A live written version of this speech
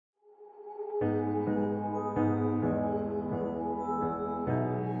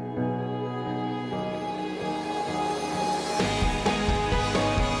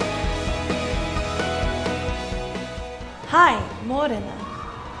Hi, Morena.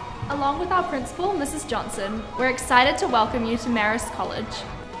 Along with our principal, Mrs. Johnson, we're excited to welcome you to Marist College.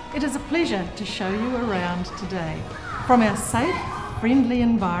 It is a pleasure to show you around today. From our safe, friendly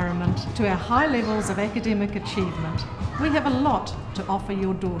environment to our high levels of academic achievement, we have a lot to offer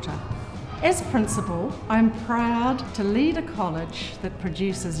your daughter. As principal, I am proud to lead a college that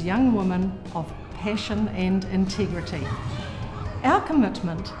produces young women of passion and integrity. Our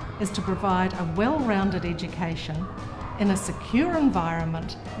commitment is to provide a well-rounded education in a secure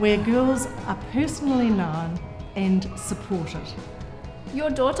environment where girls are personally known and supported. Your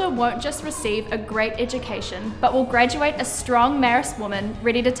daughter won't just receive a great education, but will graduate a strong Marist woman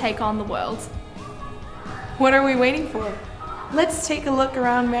ready to take on the world. What are we waiting for? Let's take a look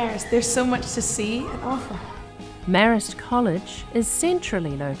around Marist. There's so much to see and offer. Marist College is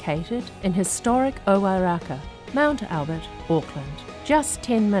centrally located in historic Owairaka, Mount Albert, Auckland, just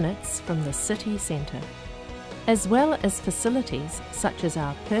 10 minutes from the city centre. As well as facilities such as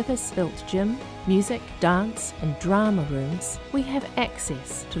our purpose-built gym, music, dance and drama rooms, we have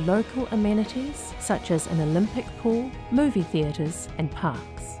access to local amenities such as an Olympic pool, movie theatres and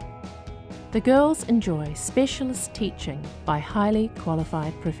parks. The girls enjoy specialist teaching by highly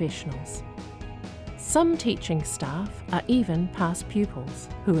qualified professionals. Some teaching staff are even past pupils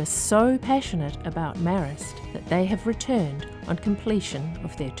who are so passionate about Marist that they have returned on completion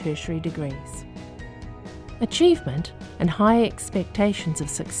of their tertiary degrees. Achievement and high expectations of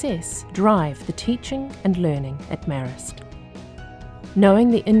success drive the teaching and learning at Marist.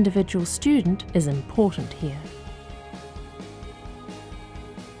 Knowing the individual student is important here.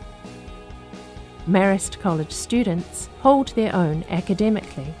 Marist College students hold their own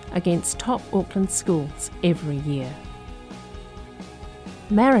academically against top Auckland schools every year.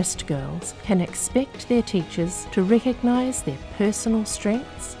 Marist girls can expect their teachers to recognise their personal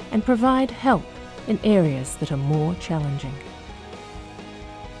strengths and provide help in areas that are more challenging.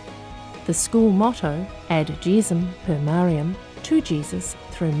 The school motto, Ad Jesum per Mariam, to Jesus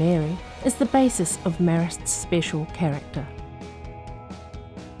through Mary, is the basis of Marist's special character.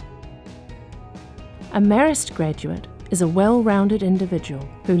 A Marist graduate is a well-rounded individual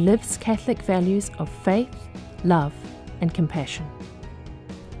who lives Catholic values of faith, love and compassion.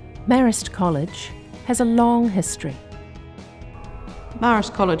 Marist College has a long history.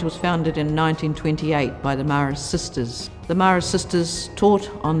 Marist College was founded in 1928 by the Marist sisters. The Marist sisters taught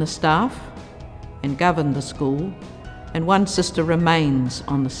on the staff and governed the school, and one sister remains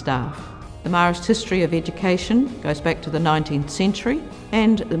on the staff. The Marist history of education goes back to the 19th century,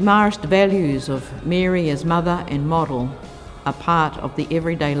 and the Marist values of Mary as mother and model are part of the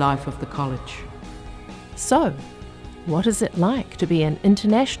everyday life of the college. So, what is it like to be an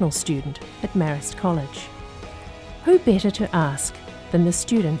international student at Marist College? Who better to ask than the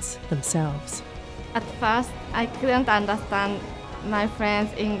students themselves? At first, I couldn't understand my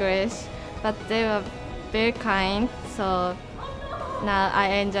friends' English, but they were very kind, so now I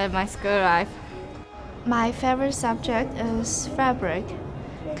enjoy my school life. My favorite subject is fabric,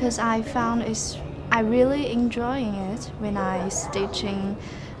 because I really enjoying it when I stitching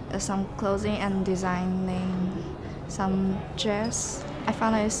some clothing and designing some dress. I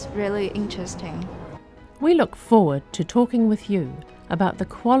found it really interesting. We look forward to talking with you about the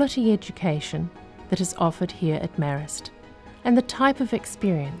quality education that is offered here at Marist and the type of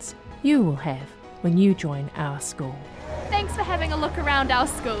experience you will have when you join our school. Thanks for having a look around our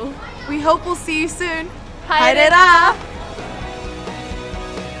school. We hope we'll see you soon. Haere rā!